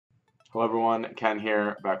Hello everyone, Ken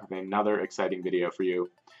here, back with another exciting video for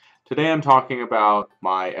you. Today I'm talking about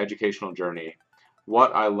my educational journey,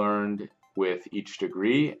 what I learned with each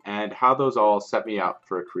degree, and how those all set me up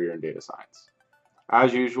for a career in data science.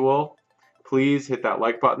 As usual, please hit that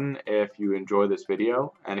like button if you enjoy this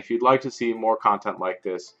video, and if you'd like to see more content like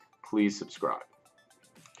this, please subscribe.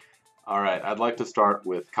 Alright, I'd like to start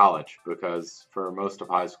with college, because for most of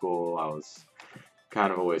high school I was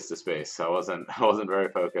kind of a waste of space. So I wasn't very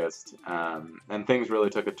focused, and things really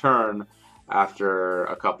took a turn after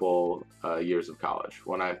a couple years of college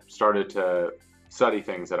when I started to study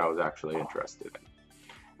things that I was actually interested in.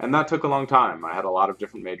 And that took a long time. I had a lot of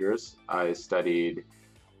different majors. I studied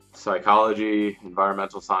psychology,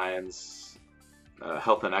 environmental science,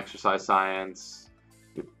 health and exercise science,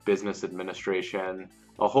 business administration,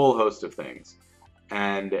 a whole host of things.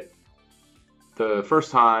 And the first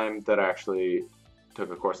time that I actually took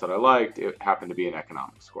a course that I liked, it happened to be an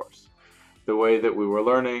economics course. The way that we were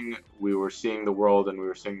learning, we were seeing the world and we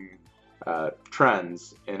were seeing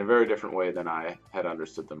trends in a very different way than I had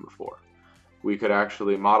understood them before. We could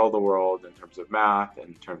actually model the world in terms of math,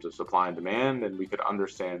 in terms of supply and demand, and we could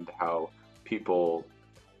understand how people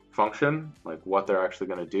function, like what they're actually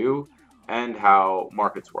going to do, and how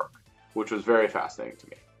markets work, which was very fascinating to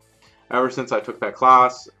me. Ever since I took that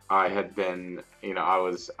class, I had been, I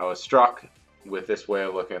was struck with this way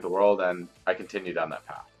of looking at the world, and I continued on that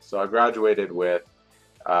path. So I graduated with,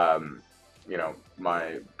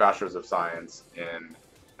 my bachelor's of science in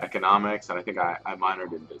economics, and I think I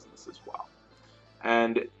minored in business as well.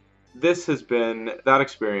 And that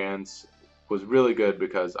experience was really good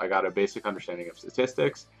because I got a basic understanding of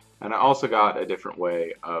statistics, and I also got a different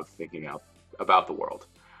way of thinking about the world.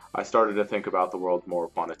 I started to think about the world more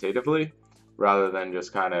quantitatively rather than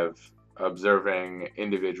just kind of observing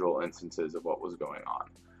individual instances of what was going on.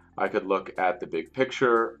 I could look at the big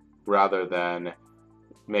picture rather than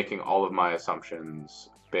making all of my assumptions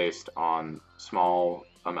based on small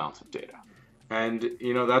amounts of data. And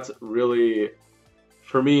that's really,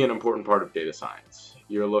 for me, an important part of data science.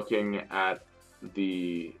 You're looking at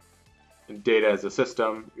the data as a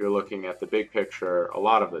system, you're looking at the big picture a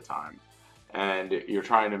lot of the time, and you're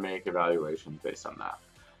trying to make evaluations based on that.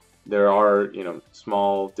 There are,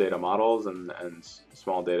 small data models and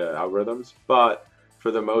small data algorithms, but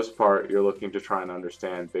for the most part, you're looking to try and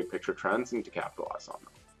understand big picture trends and to capitalize on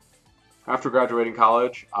them. After graduating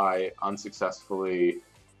college, I unsuccessfully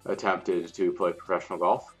attempted to play professional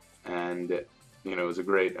golf, and it was a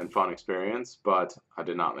great and fun experience, but I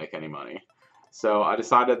did not make any money. So I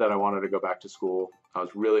decided that I wanted to go back to school. I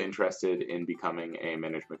was really interested in becoming a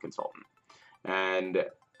management consultant. And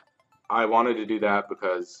I wanted to do that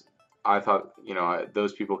because I thought,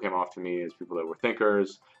 those people came off to me as people that were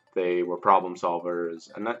thinkers, they were problem solvers,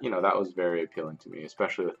 and that was very appealing to me,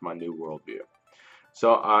 especially with my new worldview.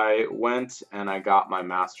 So I went and I got my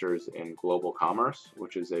master's in global commerce,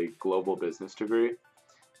 which is a global business degree,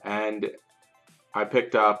 and I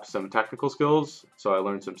picked up some technical skills. So I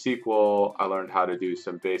learned some SQL, I learned how to do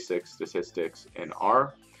some basic statistics in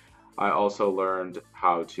R. I also learned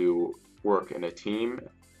how to work in a team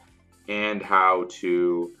and how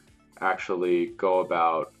to actually go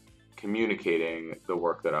about communicating the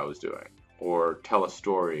work that I was doing, or telling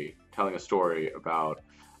a story about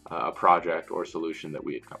a project or solution that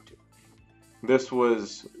we had come to. This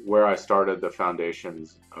was where I started the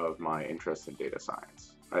foundations of my interest in data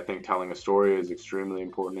science. I think telling a story is extremely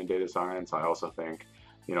important in data science. I also think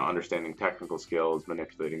understanding technical skills,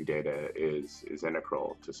 manipulating data is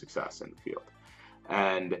integral to success in the field.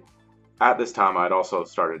 And at this time, I'd also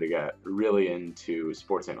started to get really into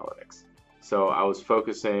sports analytics. So I was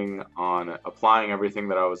focusing on applying everything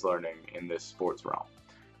that I was learning in this sports realm.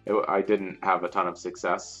 I didn't have a ton of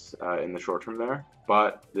success in the short term there,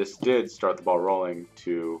 but this did start the ball rolling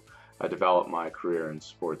to develop my career in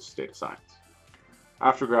sports data science.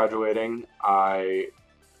 After graduating, I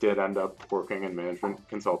did end up working in management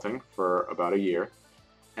consulting for about a year.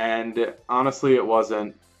 And honestly, it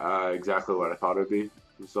wasn't exactly what I thought it would be.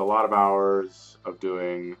 It was a lot of hours of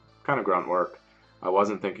doing kind of groundwork. I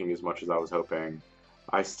wasn't thinking as much as I was hoping.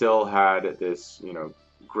 I still had this,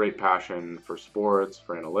 great passion for sports,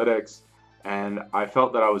 for analytics, and I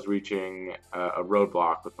felt that I was reaching a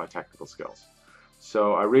roadblock with my technical skills.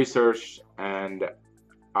 So I researched and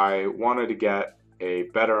I wanted to get a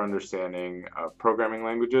better understanding of programming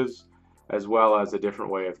languages as well as a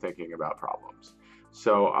different way of thinking about problems.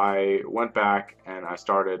 So I went back and I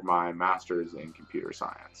started my master's in computer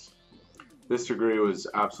science. This degree was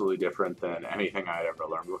absolutely different than anything I had ever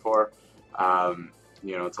learned before.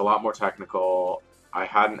 It's a lot more technical. I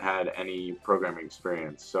hadn't had any programming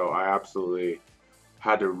experience, so I absolutely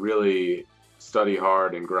had to really study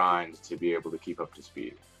hard and grind to be able to keep up to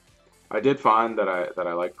speed. I did find that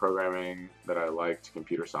I liked programming, that I liked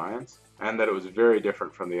computer science, and that it was very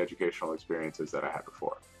different from the educational experiences that I had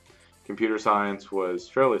before. Computer science was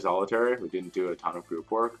fairly solitary. We didn't do a ton of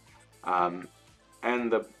group work, um,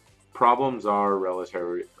 and the problems are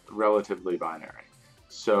relatively binary.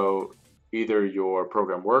 So either your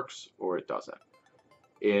program works or it doesn't.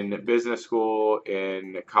 In business school,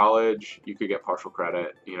 in college, you could get partial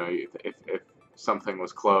credit. You know, if something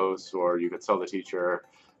was close or you could sell the teacher,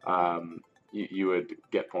 you would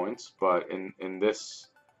get points. But in this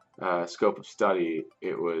scope of study,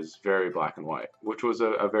 it was very black and white, which was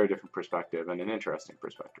a very different perspective and an interesting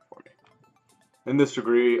perspective for me. In this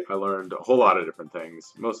degree, I learned a whole lot of different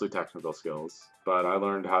things, mostly technical skills, but I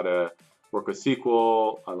learned how to work with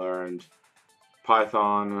SQL, I learned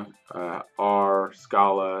Python, R,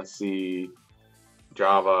 Scala, C,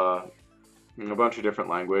 Java, a bunch of different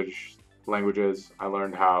languages. I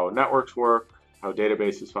learned how networks work, how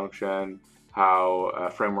databases function, how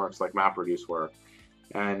frameworks like MapReduce work.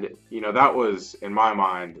 And that was, in my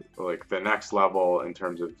mind, like the next level in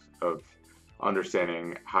terms of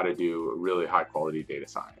understanding how to do really high quality data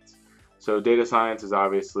science. So data science is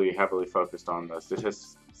obviously heavily focused on the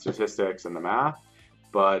statistics and the math,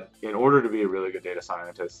 but in order to be a really good data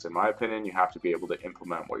scientist, in my opinion, you have to be able to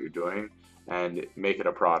implement what you're doing and make it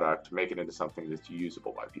a product, make it into something that's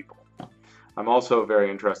usable by people. I'm also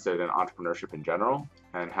very interested in entrepreneurship in general,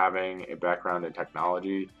 and having a background in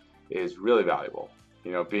technology is really valuable.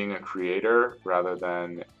 Being a creator rather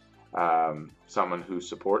than someone who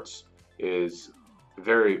supports is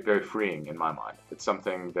very, very freeing in my mind. It's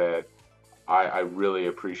something that I really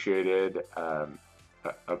appreciated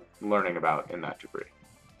learning about in that degree.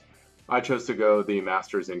 I chose to go the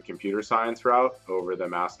master's in computer science route over the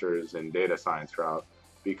master's in data science route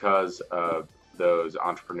because of those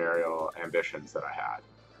entrepreneurial ambitions that I had.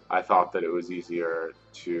 I thought that it was easier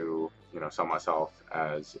to, sell myself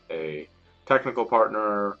as a technical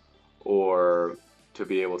partner or to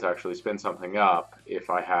be able to actually spin something up if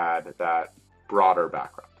I had that broader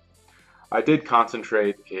background. I did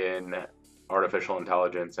concentrate in artificial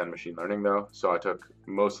intelligence and machine learning though, so I took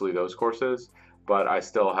mostly those courses, but I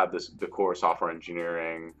still had the core software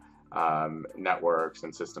engineering, networks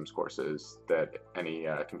and systems courses that any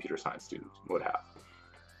computer science student would have.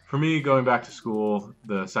 For me, going back to school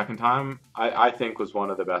the second time, I think was one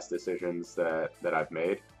of the best decisions that I've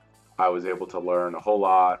made. I was able to learn a whole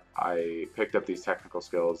lot. I picked up these technical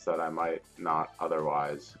skills that I might not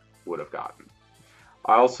otherwise would have gotten.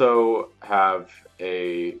 I also have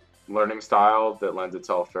a learning style that lends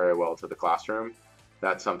itself very well to the classroom.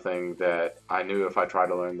 That's something that I knew if I tried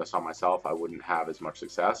to learn this on myself, I wouldn't have as much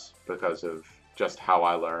success because of just how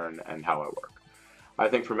I learn and how I work. I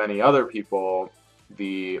think for many other people,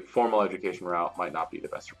 the formal education route might not be the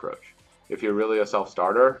best approach. If you're really a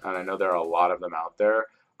self-starter, and I know there are a lot of them out there,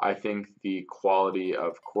 I think the quality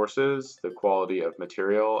of courses, the quality of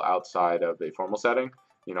material outside of a formal setting,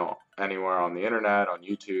 anywhere on the internet, on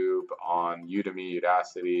YouTube, on Udemy,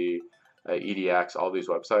 Udacity, EDX, all these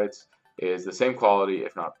websites, is the same quality,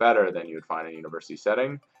 if not better, than you would find in a university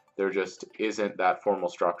setting. There just isn't that formal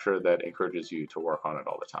structure that encourages you to work on it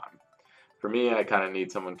all the time. For me, I kind of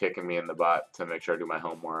need someone kicking me in the butt to make sure I do my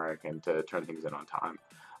homework and to turn things in on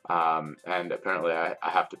time. And apparently I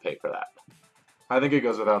have to pay for that. I think it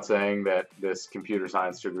goes without saying that this computer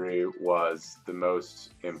science degree was the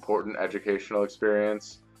most important educational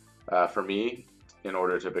experience for me in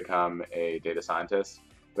order to become a data scientist.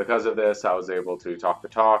 Because of this, I was able to talk the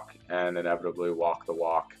talk and inevitably walk the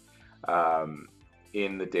walk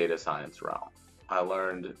in the data science realm. I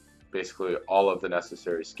learned basically all of the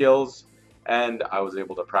necessary skills, and I was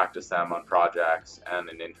able to practice them on projects and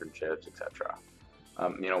in internships, etc.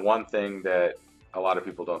 One thing that a lot of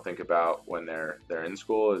people don't think about when they're in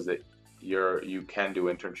school is that you can do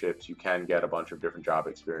internships, you can get a bunch of different job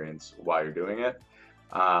experience while you're doing it,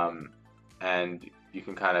 and you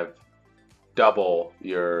can kind of double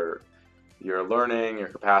your learning, your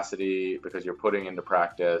capacity, because you're putting into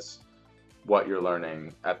practice what you're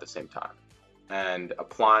learning at the same time. And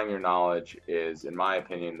applying your knowledge is, in my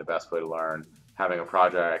opinion, the best way to learn. Having a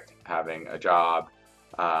project, having a job,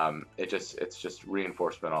 it's just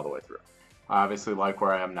reinforcement all the way through. I obviously like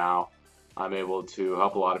where I am now. I'm able to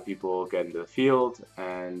help a lot of people get into the field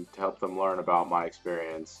and to help them learn about my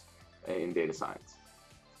experience in data science.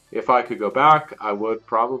 If I could go back, I would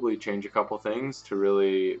probably change a couple things to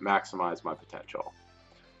really maximize my potential.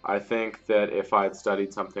 I think that if I had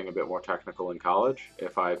studied something a bit more technical in college,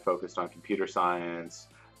 if I had focused on computer science,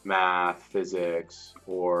 math, physics,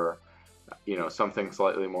 or something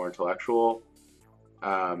slightly more intellectual,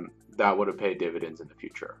 that would have paid dividends in the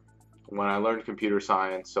future. When I learned computer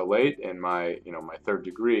science so late in my, my third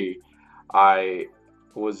degree, I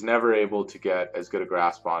was never able to get as good a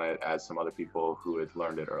grasp on it as some other people who had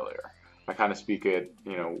learned it earlier. I kind of speak it,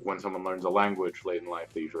 when someone learns a language late in life,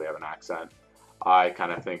 they usually have an accent. I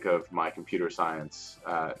kind of think of my computer science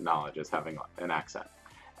knowledge as having an accent.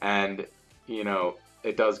 And,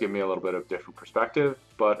 it does give me a little bit of different perspective,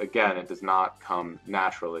 but again, it does not come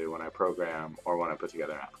naturally when I program or when I put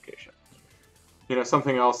together an application.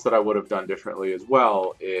 Something else that I would have done differently as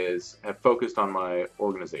well is have focused on my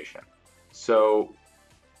organization. So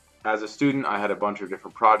as a student, I had a bunch of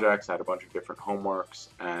different projects, I had a bunch of different homeworks,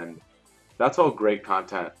 and that's all great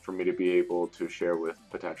content for me to be able to share with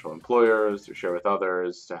potential employers, to share with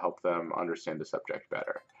others, to help them understand the subject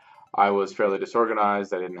better. I was fairly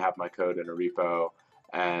disorganized. I didn't have my code in a repo,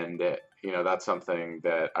 and that's something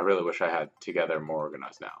that I really wish I had together more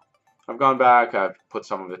organized now. I've gone back, I've put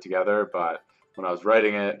some of it together, but when I was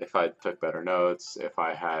writing it, if I took better notes, if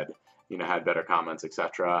I had had better comments,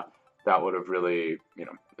 etc., that would have really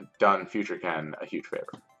done future Ken a huge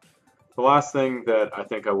favor. The last thing that I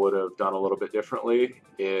think I would have done a little bit differently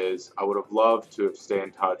is I would have loved to have stayed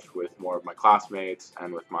in touch with more of my classmates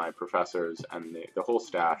and with my professors and the whole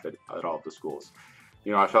staff at all of the schools.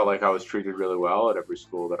 I felt like I was treated really well at every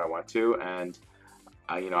school that I went to, and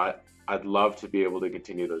I'd love to be able to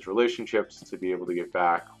continue those relationships, to be able to give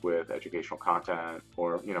back with educational content,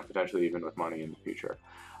 or potentially even with money in the future.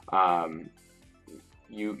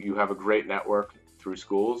 You have a great network through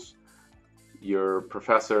schools. Your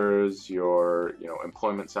professors, your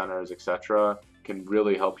employment centers, etc., can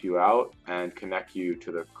really help you out and connect you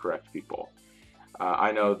to the correct people.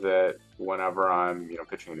 I know that whenever I'm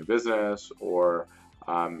pitching a new business, or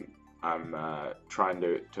I'm trying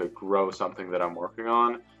to grow something that I'm working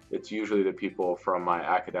on, it's usually the people from my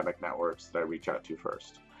academic networks that I reach out to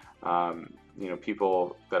first.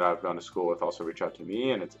 People that I've gone to school with also reach out to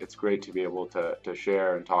me, and it's great to be able to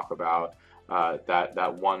share and talk about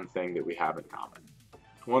that one thing that we have in common.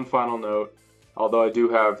 One final note, although I do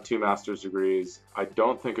have 2 master's degrees, I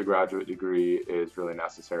don't think a graduate degree is really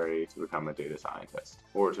necessary to become a data scientist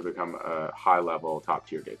or to become a high-level,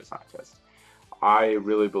 top-tier data scientist. I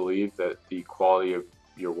really believe that the quality of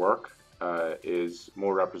your work is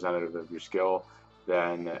more representative of your skill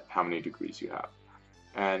than how many degrees you have.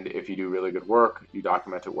 And if you do really good work, you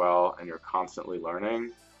document it well, and you're constantly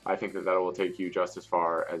learning, I think that will take you just as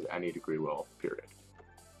far as any degree will, period.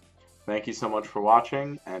 Thank you so much for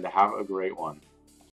watching, and have a great one.